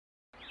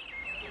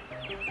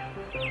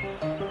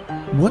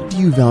What do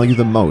you value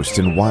the most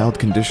in wild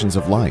conditions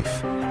of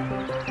life?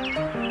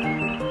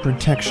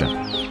 Protection.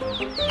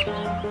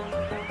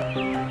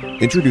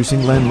 Introducing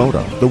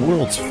Lanmodo, the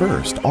world's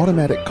first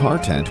automatic car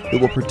tent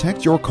that will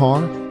protect your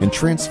car and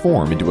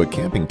transform into a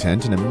camping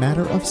tent in a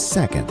matter of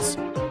seconds.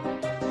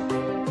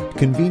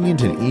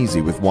 Convenient and easy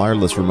with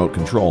wireless remote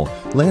control,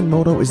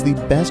 Lanmodo is the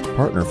best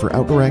partner for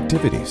outdoor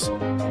activities.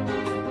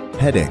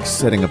 Headaches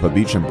setting up a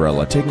beach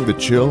umbrella, taking the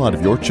chill out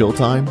of your chill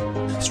time?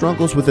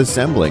 Struggles with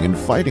assembling and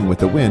fighting with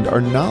the wind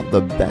are not the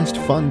best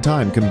fun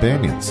time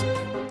companions.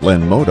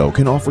 Lanmodo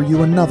can offer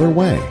you another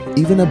way.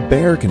 Even a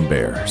bear can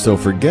bear, so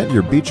forget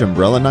your beach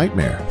umbrella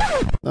nightmare.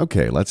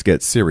 Okay, let's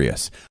get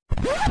serious.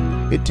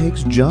 It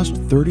takes just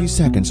 30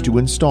 seconds to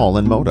install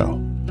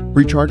Lanmodo.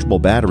 Rechargeable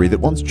battery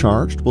that once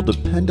charged will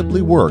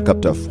dependably work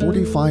up to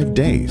 45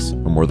 days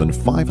or more than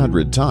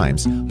 500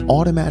 times,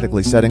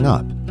 automatically setting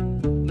up.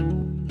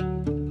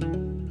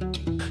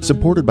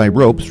 Supported by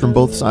ropes from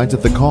both sides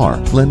of the car,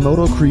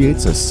 Lanmodo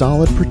creates a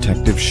solid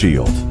protective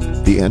shield.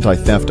 The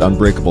anti-theft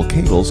unbreakable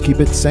cables keep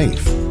it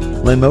safe.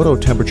 Lanmodo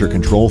temperature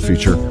control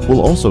feature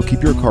will also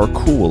keep your car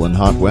cool in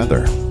hot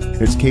weather.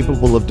 It's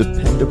capable of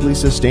dependably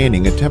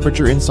sustaining a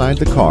temperature inside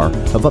the car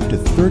of up to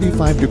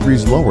 35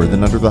 degrees lower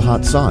than under the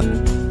hot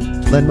sun.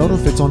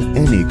 Lanmodo fits on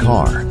any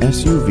car,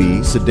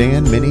 SUV,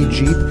 sedan, mini,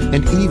 Jeep,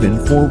 and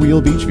even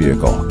four-wheel beach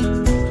vehicle.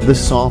 The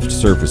soft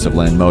surface of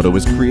Lanmodo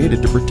is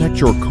created to protect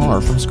your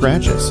car from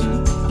scratches.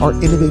 Our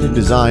innovative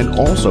design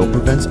also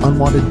prevents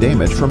unwanted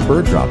damage from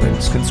bird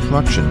droppings,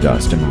 construction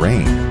dust, and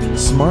rain.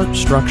 Smart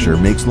structure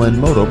makes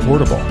Lanmodo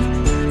portable.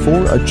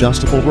 4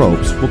 adjustable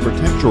ropes will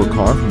protect your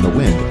car from the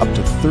wind up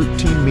to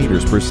 13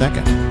 meters per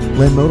second.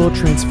 Lanmodo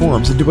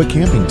transforms into a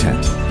camping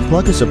tent.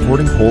 Plug a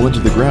supporting pole into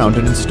the ground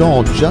and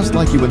install just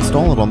like you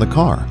install it on the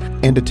car,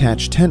 and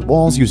attach tent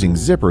walls using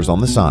zippers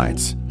on the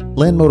sides.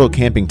 Lanmodo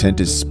camping tent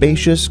is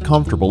spacious,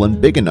 comfortable, and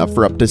big enough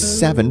for up to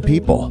 7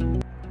 people.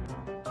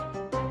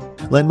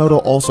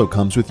 Lanmodo also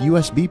comes with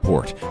USB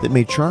port that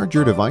may charge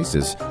your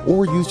devices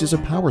or used as a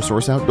power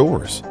source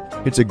outdoors.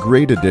 It's a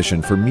great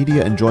addition for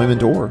media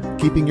enjoyment or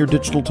keeping your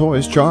digital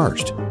toys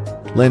charged.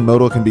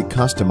 Lanmodo can be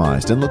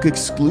customized and look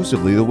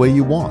exclusively the way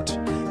you want.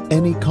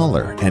 Any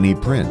color, any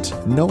print,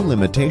 no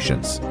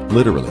limitations.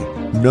 Literally,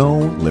 no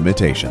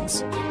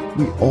limitations.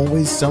 We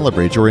always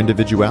celebrate your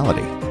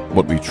individuality.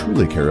 What we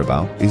truly care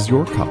about is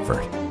your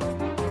comfort.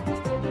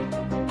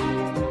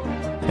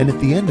 And at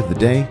the end of the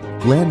day,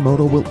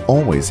 Lanmodo will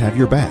always have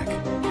your back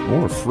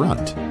or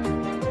front.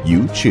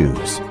 You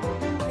choose.